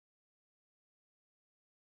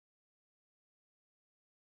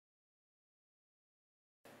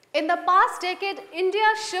In the past decade,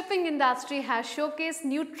 India's shipping industry has showcased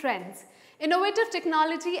new trends, innovative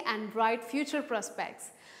technology and bright future prospects.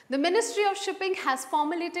 The Ministry of Shipping has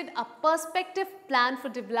formulated a perspective plan for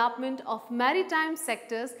development of maritime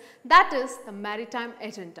sectors, that is the Maritime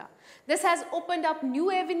Agenda. This has opened up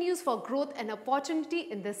new avenues for growth and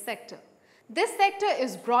opportunity in this sector. This sector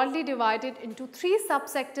is broadly divided into three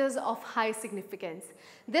subsectors of high significance.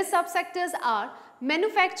 These subsectors are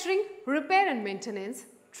manufacturing, repair and maintenance,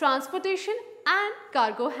 transportation and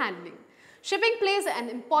cargo handling. Shipping plays an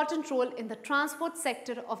important role in the transport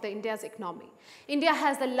sector of India's economy. India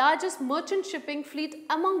has the largest merchant shipping fleet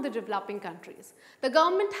among the developing countries. The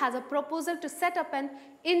government has a proposal to set up an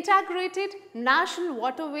integrated national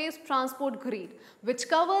waterways transport grid, which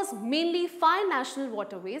covers mainly 5 national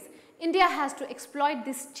waterways. India has to exploit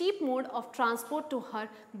this cheap mode of transport to her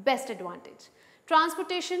best advantage.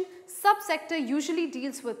 Transportation subsector usually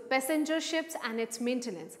deals with passenger ships and its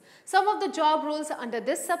maintenance. Some of the job roles under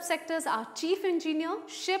this subsectors are chief engineer,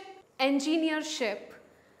 ship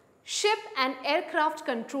and aircraft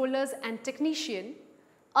controllers and technician.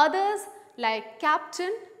 Others like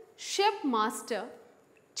captain, ship master,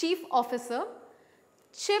 chief officer,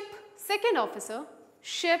 ship second officer,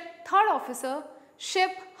 ship third officer,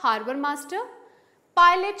 ship harbour master,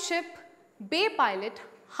 pilot ship, bay pilot,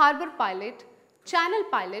 harbour pilot, channel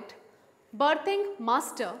pilot, berthing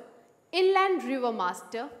master, inland river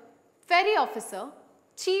master, ferry officer,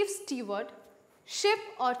 chief steward, ship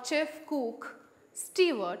or chief cook,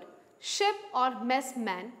 steward, ship or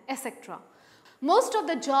messman, etc. Most of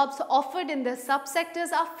the jobs offered in the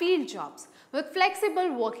subsectors are field jobs with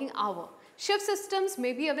flexible working hour. Shift systems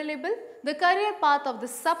may be available. The career path of the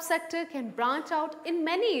subsector can branch out in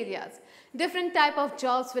many areas. Different type of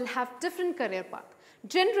jobs will have different career path.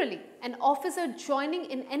 Generally, an officer joining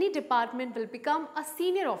in any department will become a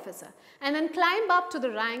senior officer and then climb up to the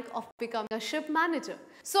rank of becoming a ship manager.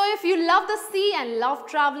 So if you love the sea and love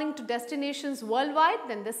traveling to destinations worldwide,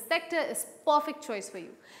 then this sector is perfect choice for you.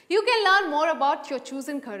 You can learn more about your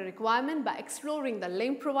chosen career requirement by exploring the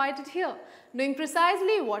link provided here. Knowing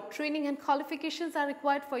precisely what training and qualifications are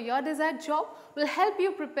required for your desired job will help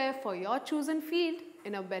you prepare for your chosen field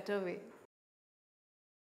in a better way.